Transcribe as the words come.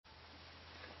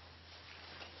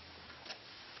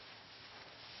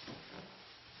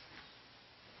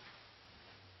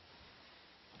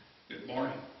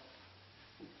Morning.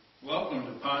 Welcome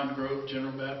to Pine Grove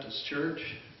General Baptist Church.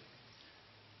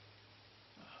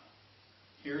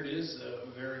 Here it is, the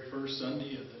very first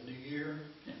Sunday of the new year,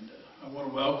 and I want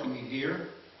to welcome you here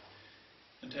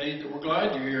and tell you that we're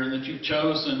glad you're here and that you've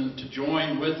chosen to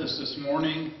join with us this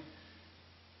morning.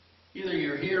 Either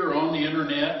you're here or on the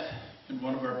internet in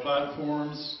one of our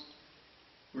platforms.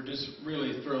 We're just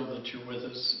really thrilled that you're with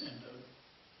us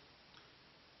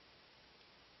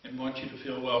and want you to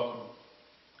feel welcome.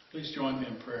 Please join me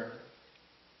in prayer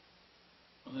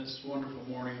on this wonderful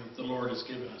morning that the Lord has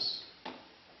given us.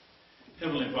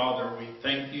 Heavenly Father, we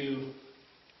thank you,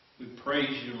 we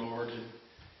praise you, Lord, and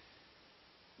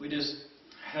we just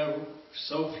have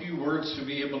so few words to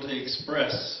be able to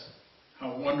express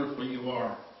how wonderful you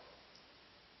are.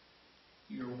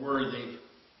 You're worthy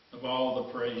of all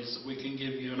the praise that we can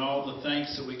give you and all the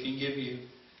thanks that we can give you,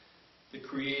 the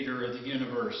creator of the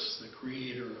universe, the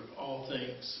creator of all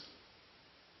things.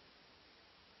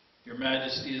 Your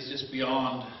majesty is just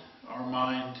beyond our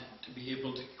mind to be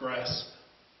able to grasp.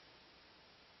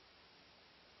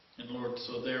 And Lord,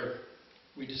 so there,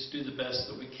 we just do the best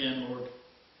that we can, Lord,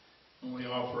 and we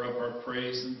offer up our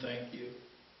praise and thank you.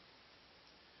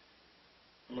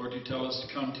 Lord, you tell us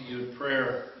to come to you in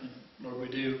prayer, and Lord, we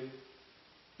do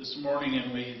this morning,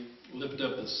 and we lift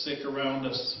up the sick around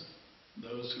us,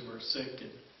 those who are sick in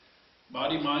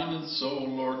body, mind, and soul,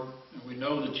 Lord, and we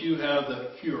know that you have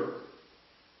the cure.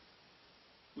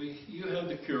 You have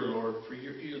the cure, Lord, for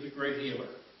you're the great healer.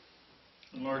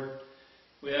 And Lord,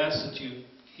 we ask that you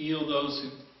heal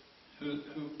those who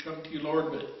come to you,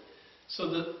 Lord, but so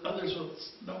that others will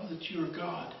know that you are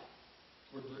God.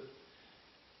 Lord, that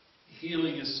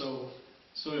healing is so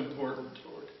important,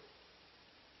 Lord.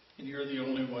 And you're the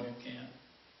only one who can.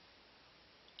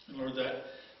 And Lord,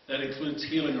 that includes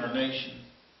healing our nation.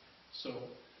 So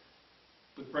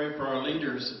we pray for our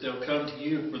leaders that they'll come to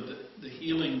you for the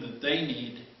healing that they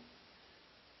need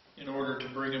in order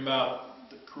to bring about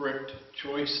the correct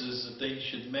choices that they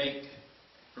should make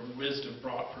from wisdom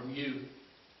brought from you.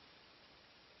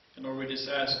 And Lord, we just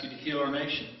ask you to heal our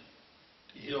nation,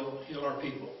 to heal our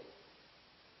people.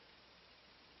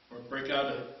 Lord,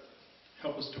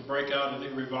 help us to break out a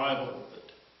new revival,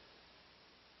 that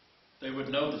they would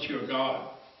know that you are God,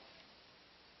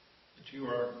 that you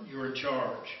are in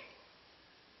charge.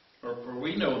 For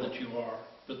we know that you are,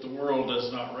 but the world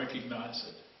does not recognize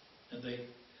it. And they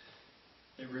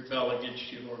rebel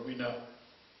against you, Lord, we know.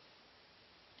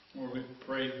 Lord, we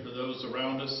pray for those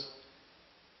around us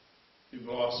who've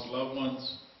lost loved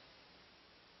ones,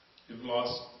 who've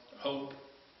lost hope,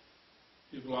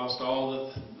 who've lost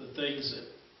all the things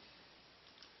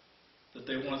that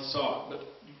they once sought. But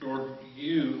Lord,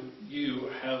 you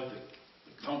have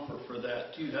the comfort for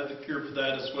that. You have the cure for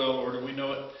that as well, Lord, and we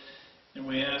know it. And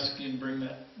we ask you and bring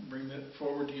that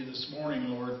forward to you this morning,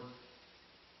 Lord,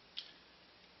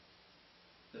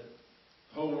 that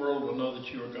the whole world will know that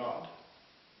you are God,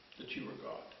 that you are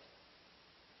God.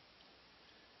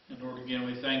 And Lord, again,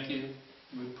 we thank you,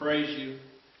 we praise you,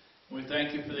 we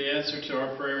thank you for the answer to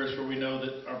our prayers, for we know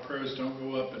that our prayers don't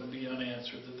go up and be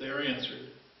unanswered, that they are answered,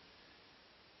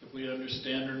 if we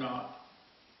understand or not.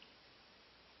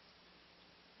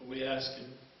 But we ask you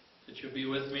that you'll be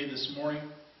with me this morning.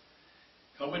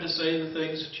 Help me to say the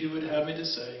things that you would have me to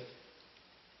say.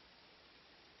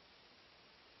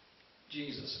 In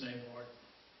Jesus' name, Lord.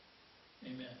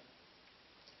 Amen.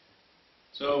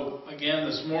 So, again,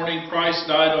 this morning, Christ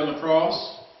died on the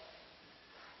cross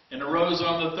and arose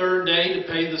on the third day to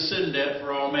pay the sin debt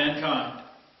for all mankind.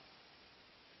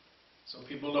 Some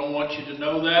people don't want you to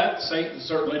know that. Satan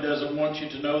certainly doesn't want you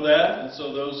to know that. And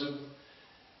so those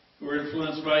who are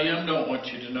influenced by him don't want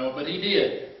you to know. But he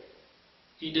did.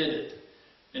 He did it.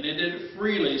 And he did it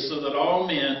freely so that all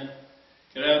men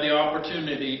could have the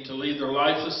opportunity to lead their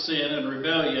lives of sin and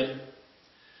rebellion,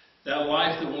 that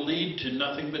life that will lead to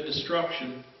nothing but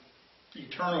destruction,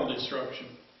 eternal destruction.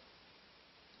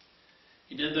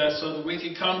 He did that so that we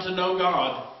could come to know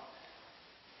God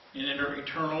and enter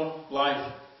eternal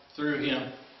life through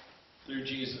him, through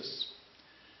Jesus.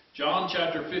 John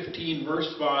chapter 15,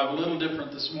 verse 5, a little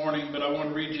different this morning, but I want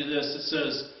to read you this. It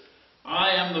says,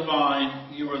 I am the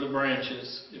vine, you are the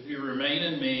branches. If you remain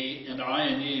in me and I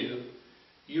in you,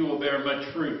 you will bear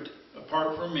much fruit.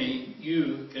 Apart from me,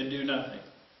 you can do nothing.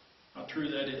 How true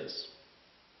that is.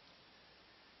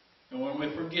 And when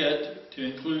we forget to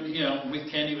include him, we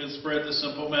can't even spread the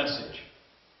simple message.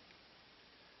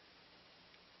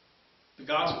 The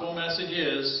gospel message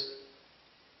is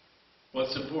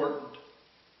what's important.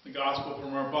 The gospel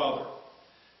from our Father.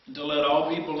 And to let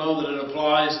all people know that it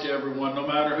applies to everyone, no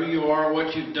matter who you are,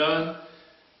 what you've done.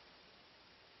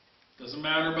 Doesn't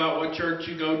matter about what church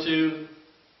you go to.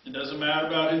 It doesn't matter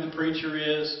about who the preacher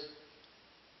is.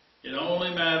 It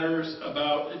only matters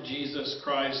about Jesus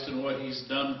Christ and what He's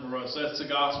done for us. That's the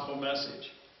gospel message.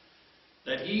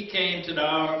 That He came to die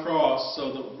on a cross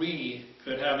so that we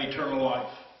could have eternal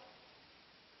life.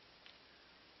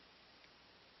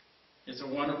 It's a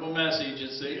wonderful message.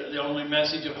 It's the only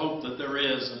message of hope that there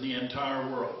is in the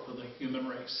entire world for the human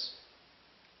race.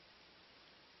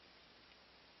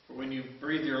 For when you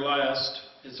breathe your last,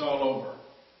 it's all over.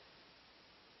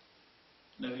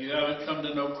 And if you haven't come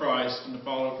to know Christ and to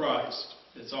follow Christ,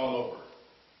 it's all over.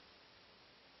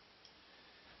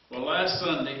 Well, last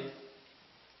Sunday,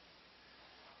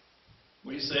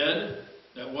 we said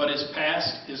that what is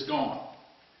past is gone.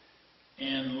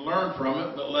 And learn from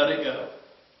it, but let it go.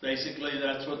 Basically,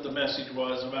 that's what the message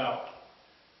was about.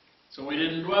 So we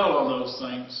didn't dwell on those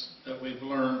things that we've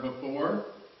learned before.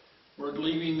 We're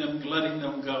leaving them, letting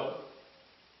them go.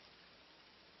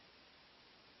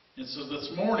 And so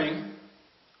this morning,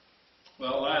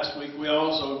 well, last week we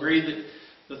also agreed that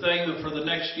the thing that for the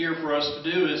next year for us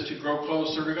to do is to grow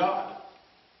closer to God.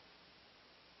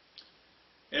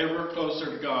 Ever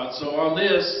closer to God. So on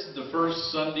this, the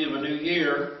first Sunday of a new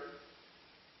year,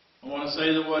 I want to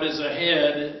say that what is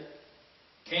ahead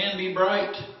can be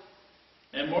bright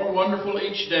and more wonderful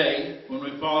each day when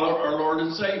we follow our Lord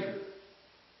and Savior.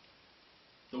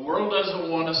 The world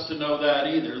doesn't want us to know that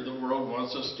either. The world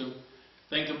wants us to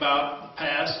think about the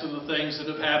past and the things that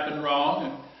have happened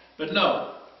wrong. But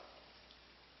no,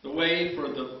 the way for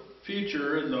the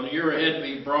future and the year ahead to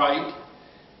be bright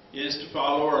is to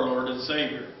follow our Lord and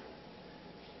Savior.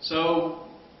 So,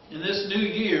 in this new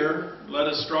year, let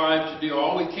us strive to do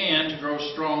all we can to grow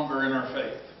stronger in our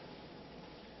faith.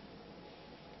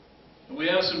 And we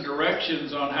have some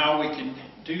directions on how we can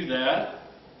do that,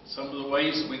 some of the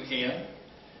ways that we can.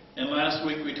 And last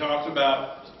week we talked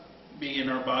about being in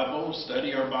our Bible,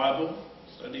 study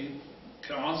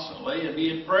constantly, and be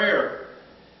in prayer.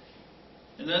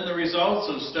 And then the results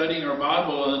of studying our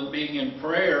Bible and being in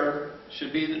prayer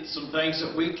should be that some things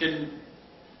that we can.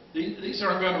 These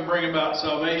aren't going to bring about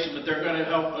salvation, but they're going to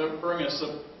help bring us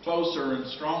closer and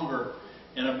stronger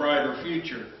in a brighter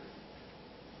future.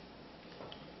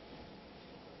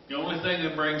 The only thing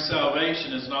that brings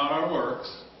salvation is not our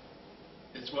works.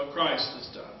 It's what Christ has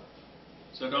done.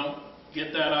 So don't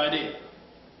get that idea.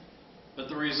 But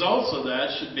the results of that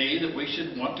should be that we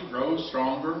should want to grow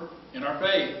stronger in our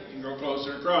faith and grow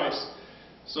closer to Christ.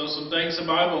 So some things the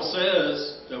Bible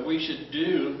says that we should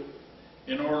do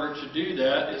in order to do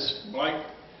that is like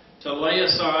to lay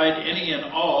aside any and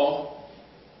all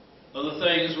of the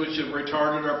things which have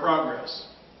retarded our progress.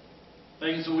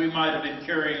 Things that we might have been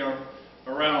carrying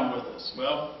around with us.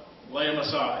 Well, lay them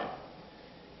aside.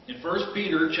 In 1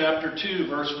 Peter chapter 2,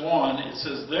 verse 1, it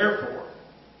says, "Therefore,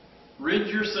 rid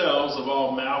yourselves of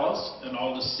all malice and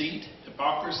all deceit,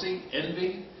 hypocrisy,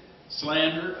 envy,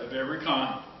 slander of every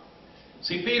kind."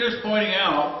 See, Peter's pointing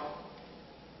out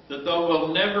that though we'll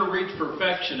never reach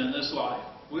perfection in this life,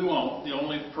 we won't. The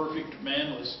only perfect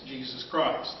man was Jesus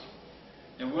Christ.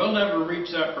 And we'll never reach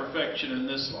that perfection in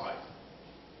this life.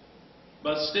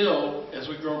 But still, as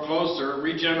we grow closer,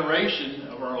 regeneration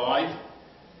of our life,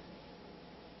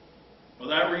 well,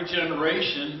 that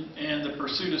regeneration and the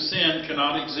pursuit of sin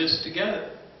cannot exist together.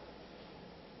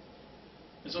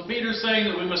 And so Peter's saying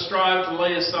that we must strive to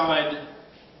lay aside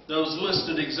those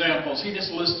listed examples. He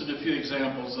just listed a few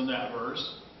examples in that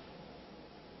verse.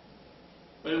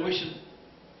 But we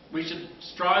should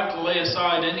strive to lay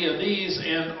aside any of these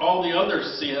and all the other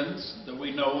sins that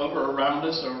we know of or around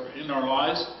us or in our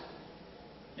lives.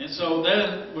 And so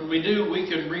then, when we do, we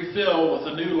can refill with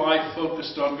a new life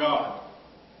focused on God.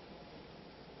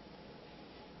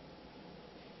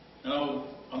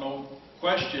 An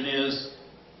question is,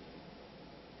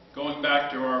 going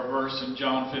back to our verse in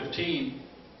John 15,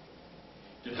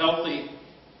 do healthy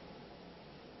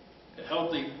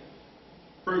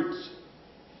fruits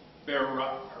bear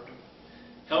rotten, or do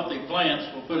healthy plants,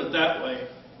 we'll put it that way,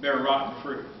 bear rotten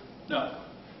fruit? No.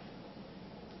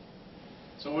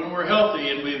 So when we're healthy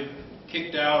and we've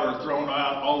kicked out or thrown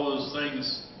out all those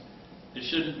things, it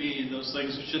shouldn't be those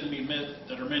things that shouldn't be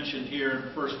that are mentioned here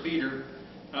in 1 Peter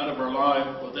out of our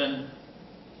life. Well, then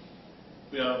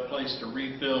we have a place to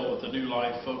refill with a new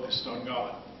life focused on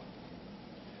God.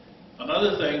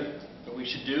 Another thing that we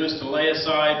should do is to lay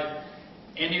aside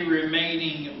any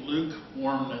remaining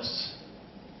lukewarmness.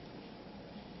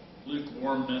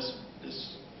 Lukewarmness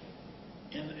is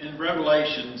in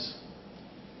Revelations.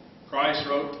 Christ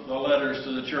wrote the letters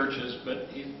to the churches, but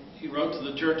he wrote to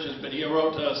the churches, but he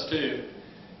wrote to us too.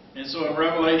 And so in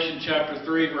Revelation chapter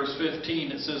 3, verse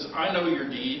 15, it says, "I know your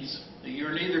deeds, that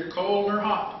you're neither cold nor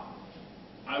hot.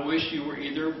 I wish you were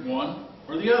either one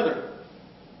or the other.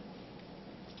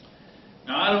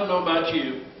 Now, I don't know about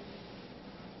you.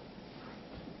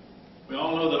 We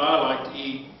all know that I like to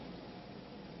eat.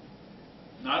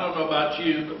 And I don't know about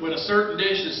you, but when a certain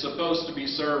dish is supposed to be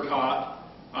served hot,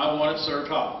 I want it served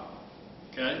hot.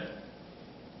 Okay?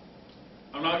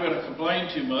 I'm not going to complain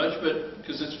too much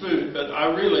because it's food, but I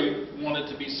really want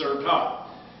it to be served hot.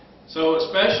 So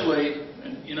especially,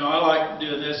 and I like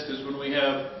doing this because when we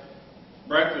have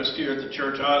breakfast here at the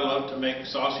church, I love to make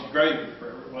sausage gravy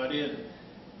for everybody. And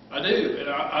I do, and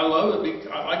I love it.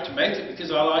 I like to make it because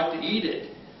I like to eat it.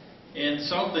 And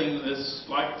something that's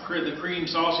like the cream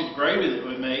sausage gravy that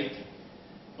we make,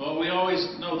 well, we always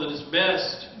know that it's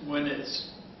best when it's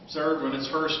served when it's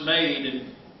first made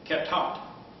and kept hot.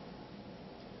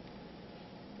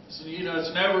 So,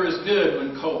 it's never as good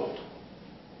when cold.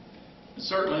 It's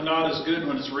certainly not as good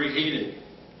when it's reheated.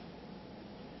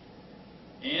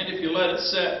 And if you let it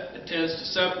set, it tends to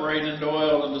separate into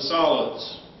oil into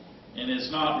solids, and it's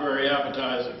not very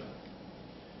appetizing.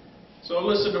 So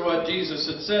listen to what Jesus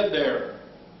had said there.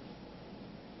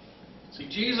 See,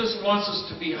 Jesus wants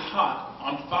us to be hot,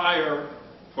 on fire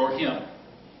for Him,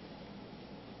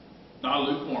 not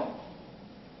lukewarm.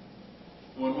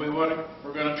 When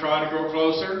we're going to try to grow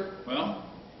closer, well,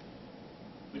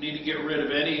 we need to get rid of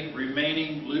any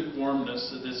remaining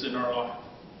lukewarmness that is in our life.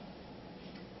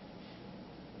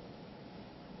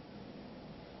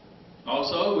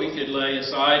 Also, we could lay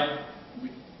aside,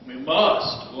 we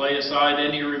must lay aside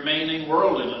any remaining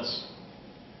worldliness.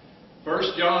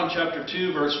 1 John chapter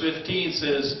 2, verse 15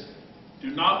 says,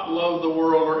 "Do not love the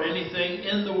world or anything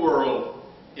in the world.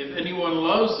 If anyone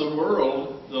loves the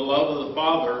world, the love of the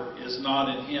Father is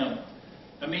not in him."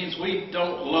 That means we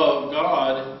don't love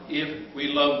God if we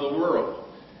love the world.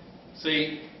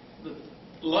 See,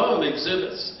 love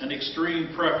exhibits an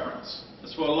extreme preference.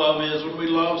 That's what love is. When we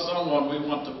love someone, we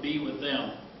want to be with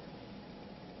them.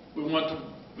 We want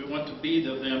to be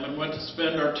with them and want to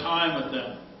spend our time with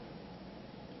them.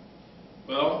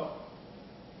 Well,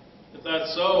 if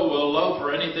that's so, we'll love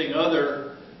for anything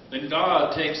other than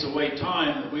God takes away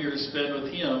time that we are to spend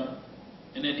with Him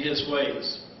and in His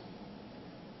ways.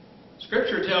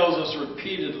 Scripture tells us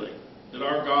repeatedly that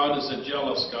our God is a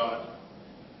jealous God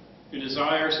who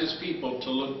desires His people to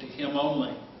look to Him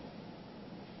only.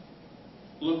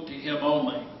 Look to Him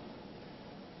only.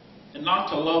 And not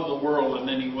to love the world in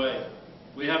any way.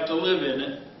 We have to live in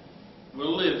it.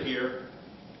 We'll live here,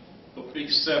 but be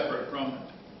separate from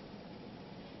it.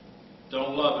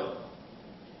 Don't love it.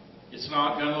 It's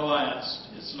not going to last.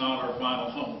 It's not our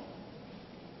final home.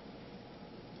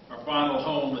 Our final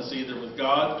home is either with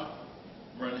God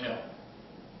or in hell.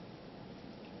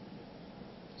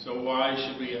 So why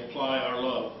should we apply our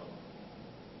love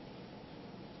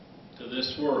to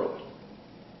this world?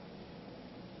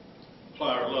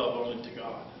 Apply our love only to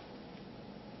God.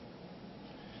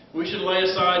 We should lay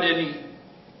aside any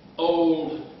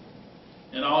old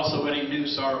and also any new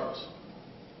sorrows.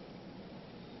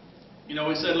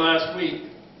 We said last week,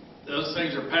 those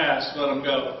things are past, let them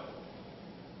go.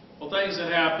 Well, things that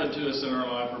happen to us in our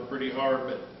life are pretty hard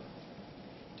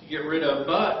to get rid of,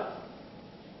 but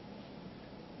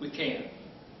we can.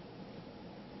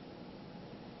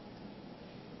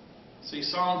 See,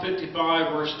 Psalm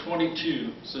 55, verse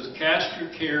 22 says, "Cast your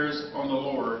cares on the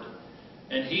Lord,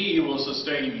 and He will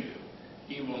sustain you.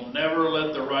 He will never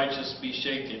let the righteous be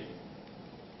shaken."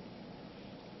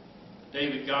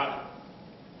 David got it.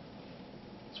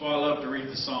 That's why I love to read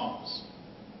the Psalms.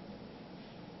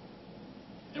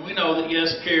 And we know that,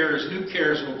 yes, new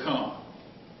cares will come.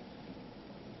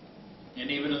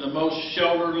 And even in the most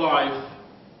sheltered life,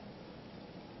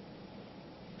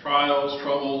 trials,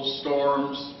 troubles,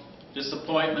 storms,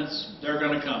 disappointments, they're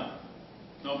going to come.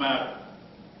 No matter.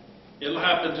 It'll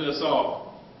happen to us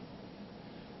all.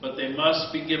 But they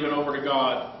must be given over to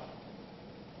God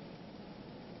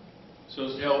so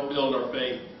as to help build our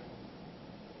faith.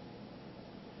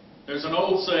 There's an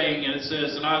old saying, and it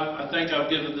says, and I think I've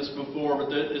given this before,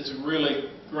 but it's a really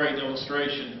great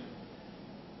illustration.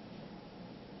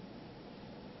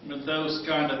 When those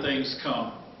kind of things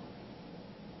come.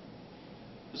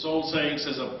 This old saying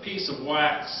says, "A piece of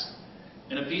wax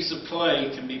and a piece of clay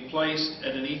can be placed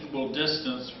at an equal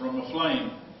distance from a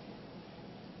flame.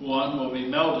 One will be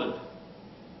melted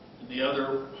and the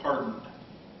other hardened."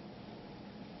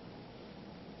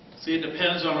 See, it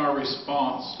depends on our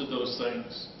response to those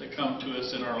things that come to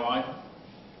us in our life.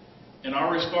 And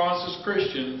our response as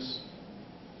Christians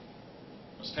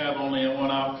must have only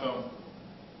one outcome.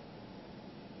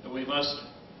 That we must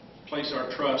place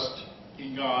our trust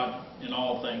in God in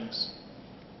all things.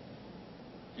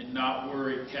 and not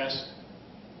worry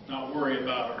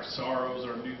about our sorrows,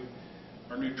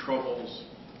 our new troubles,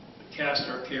 but cast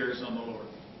our cares on the Lord.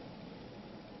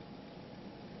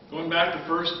 Going back to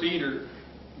 1 Peter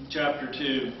chapter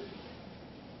 2,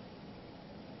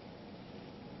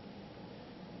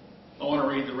 I want to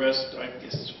read the rest, I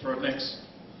guess, for the next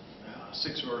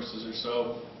 6 verses or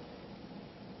so.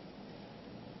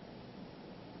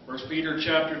 1 Peter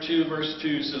chapter 2, verse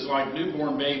 2 says, like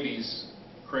newborn babies,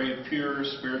 crave pure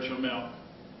spiritual milk,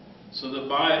 so that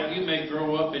by it you may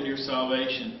grow up in your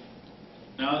salvation.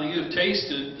 Now that you have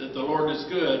tasted that the Lord is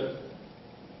good,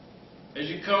 as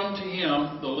you come to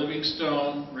Him, the living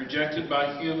stone, rejected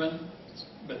by human,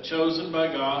 but chosen by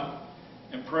God,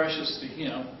 and precious to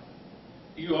Him,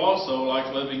 you also,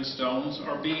 like living stones,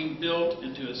 are being built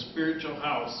into a spiritual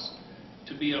house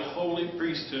to be a holy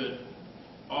priesthood,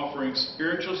 offering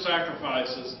spiritual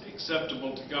sacrifices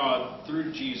acceptable to God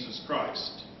through Jesus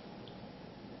Christ.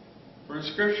 For in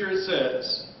Scripture it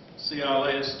says, see, I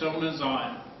lay a stone in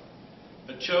Zion,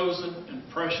 a chosen and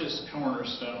precious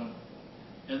cornerstone,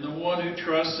 and the one who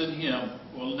trusts in Him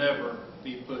will never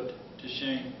be put to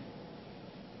shame.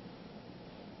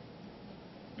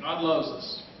 God loves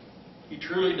us. He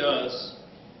truly does.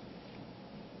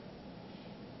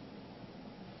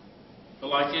 But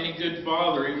like any good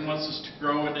father, He wants us to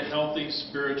grow into healthy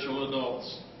spiritual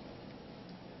adults.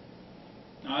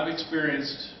 Now, I've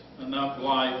experienced enough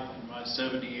life in my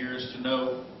 70 years to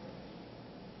know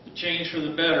the change for the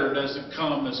better doesn't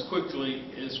come as quickly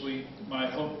as we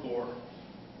might hope for.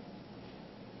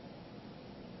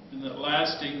 And that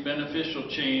lasting, beneficial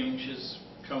change has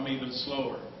come even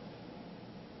slower.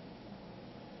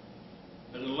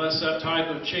 But unless that type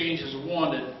of change is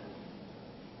wanted,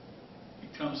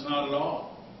 it comes not at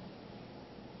all.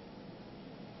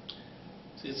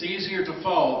 See, it's easier to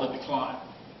fall than to climb.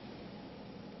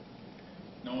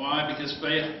 You know why? Because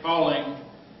falling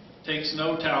takes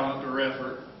no talent or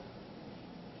effort.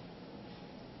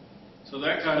 So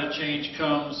that kind of change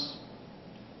comes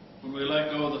when we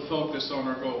let go of the focus on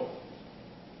our goal.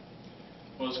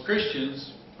 Well, as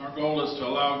Christians, our goal is to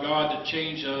allow God to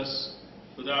change us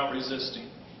without resisting,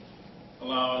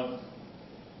 allow Him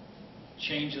to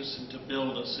change us and to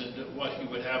build us into what He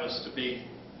would have us to be.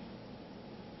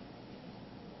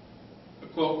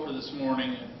 A quote for this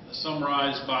morning, a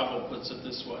summarized Bible puts it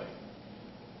this way: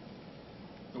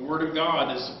 the Word of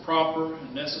God is the proper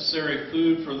and necessary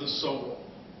food for the soul,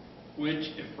 which,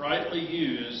 if rightly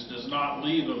used, does not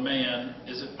leave a man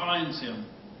as it finds him,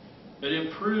 but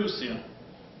improves him,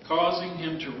 causing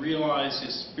him to realize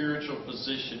his spiritual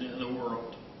position in the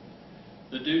world,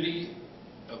 the duty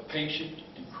of patient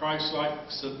and Christ-like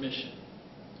submission,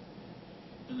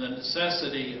 and the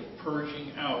necessity of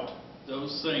purging out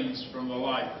those things from the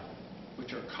life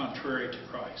which are contrary to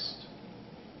Christ.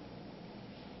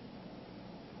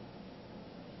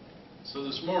 So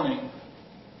this morning,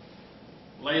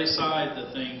 lay aside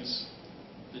the things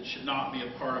that should not be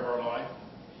a part of our life.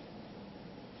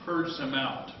 Purge them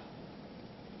out.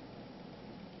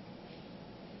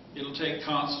 It'll take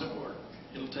constant work.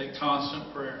 It'll take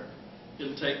constant prayer.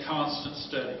 It'll take constant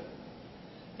study.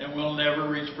 And we'll never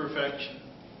reach perfection.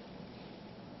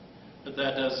 But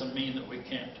that doesn't mean that we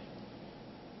can't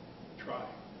try.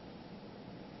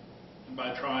 And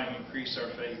by trying, increase our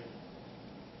faith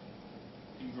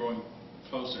in growing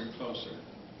closer and closer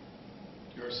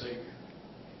to our Savior.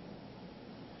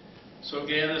 So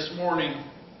again, this morning,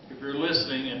 if you're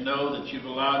listening and know that you've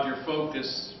allowed your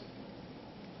focus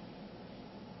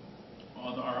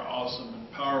on our awesome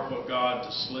and powerful God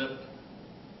to slip,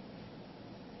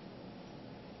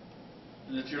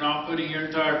 and that you're not putting your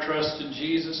entire trust in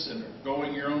Jesus and are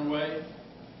going your own way,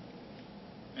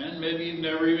 and maybe you've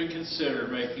never even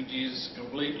considered making Jesus a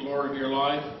complete Lord of your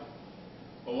life,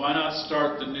 well, why not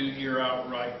start the new year out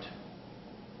right?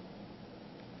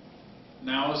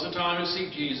 Now is the time to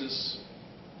seek Jesus.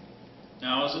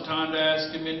 Now is the time to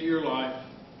ask Him into your life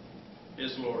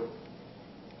as Lord.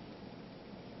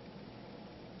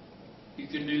 You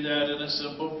can do that in a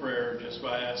simple prayer just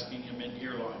by asking Him into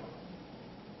your life.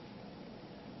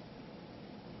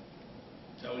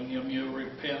 Telling Him you'll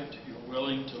repent, you're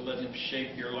willing to let Him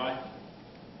shape your life.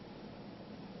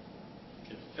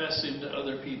 Confess Him to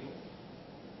other people.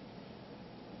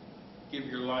 Give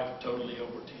your life totally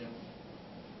over to Him.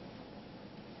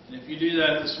 And if you do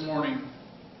that this morning,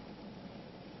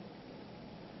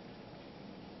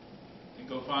 then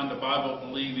go find a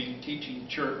Bible-believing, teaching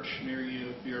church near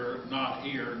you if you're not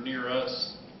here near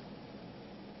us.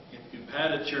 If you've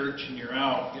had a church and you're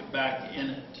out, get back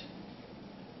in it.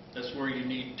 That's where you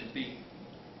need to be.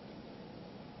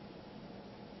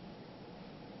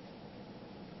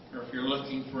 Or if you're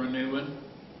looking for a new one,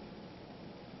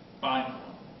 find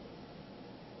one.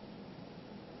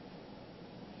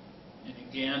 And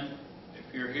again,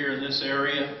 if you're here in this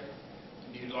area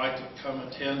and you'd like to come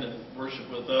attend and worship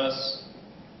with us,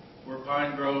 we're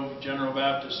Pine Grove General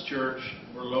Baptist Church.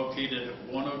 We're located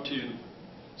at 102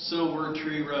 Silver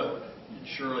Tree Road in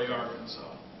Shirley,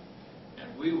 Arkansas.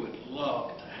 And we would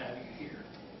love to have you here.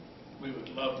 We would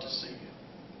love to see you.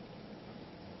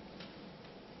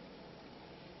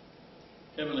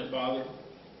 Heavenly Father,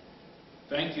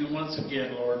 thank you once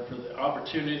again, Lord, for the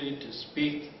opportunity to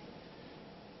speak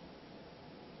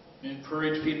and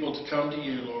encourage people to come to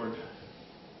you, Lord.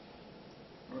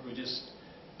 Lord, we just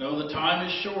know the time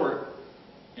is short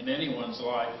in anyone's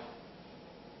life.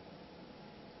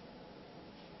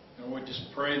 And we just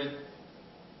pray that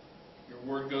your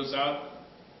word goes out.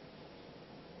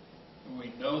 And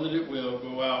we know that it will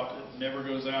go out. It never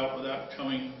goes out without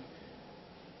coming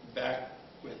back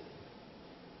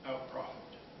without profit.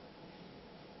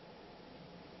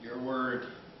 Your word,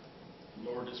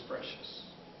 Lord, is precious.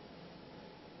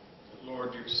 But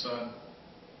Lord, your Son,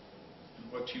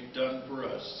 and what you've done for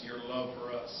us, your love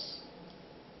for us,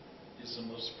 is the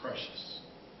most precious.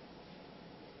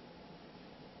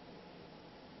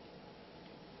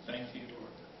 Thank you,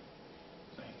 Lord.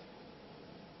 Thank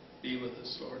you. Be with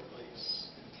us, Lord, please,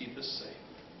 and keep us safe.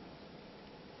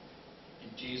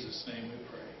 In Jesus' name we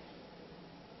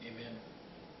pray. Amen.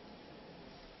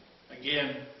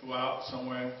 Again, go out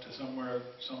somewhere,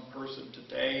 some person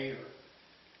today or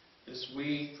this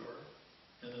week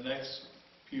or in the next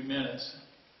few minutes.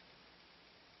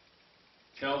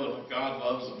 Tell them that God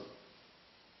loves them.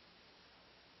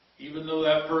 Even though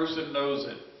that person knows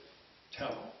it, tell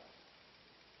them.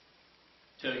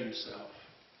 Tell yourself,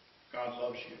 God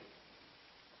loves you.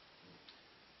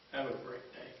 Have a great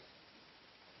day.